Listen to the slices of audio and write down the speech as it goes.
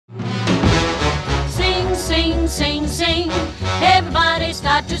sing, sing. Everybody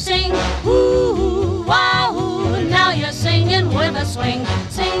start to sing. Ooh, wow, ooh. Now you're singing with a swing.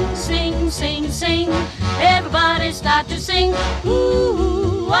 Sing, sing, sing, sing. Everybody start to sing.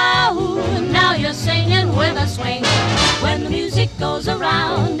 Ooh, wow, ooh. Now you're singing with a swing. When the music goes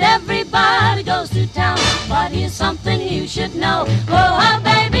around, everybody goes to town. But here's something you should know. Oh, oh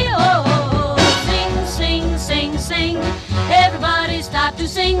baby, oh, oh, oh. Sing, sing, sing, sing. Everybody start to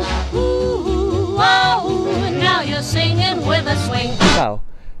sing. Ooh, oh, ooh. Now you're singing with a swing. Ciao,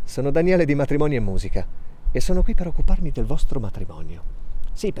 sono Daniele di Matrimoni e Musica e sono qui per occuparmi del vostro matrimonio.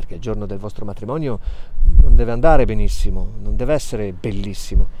 Sì, perché il giorno del vostro matrimonio non deve andare benissimo, non deve essere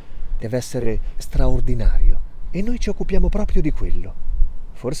bellissimo, deve essere straordinario. E noi ci occupiamo proprio di quello.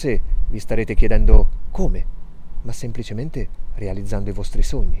 Forse vi starete chiedendo come, ma semplicemente realizzando i vostri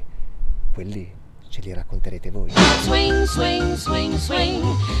sogni. Quelli ce li racconterete voi. Swing, swing, swing, swing.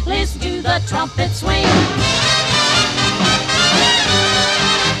 Listen to the trumpet swing.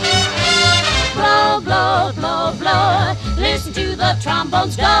 Blow, blow, blow, blow. Listen to the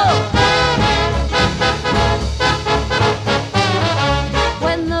trombones go.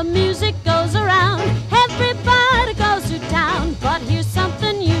 When the music goes around, everybody goes to town. But here's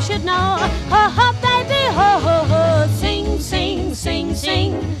something you should know. Ho, ho, baby, ho, ho, ho. Sing, sing, sing,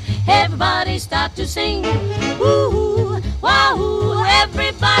 sing. Everybody start to sing. Ooh, wahoo,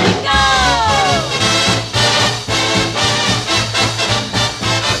 everybody go.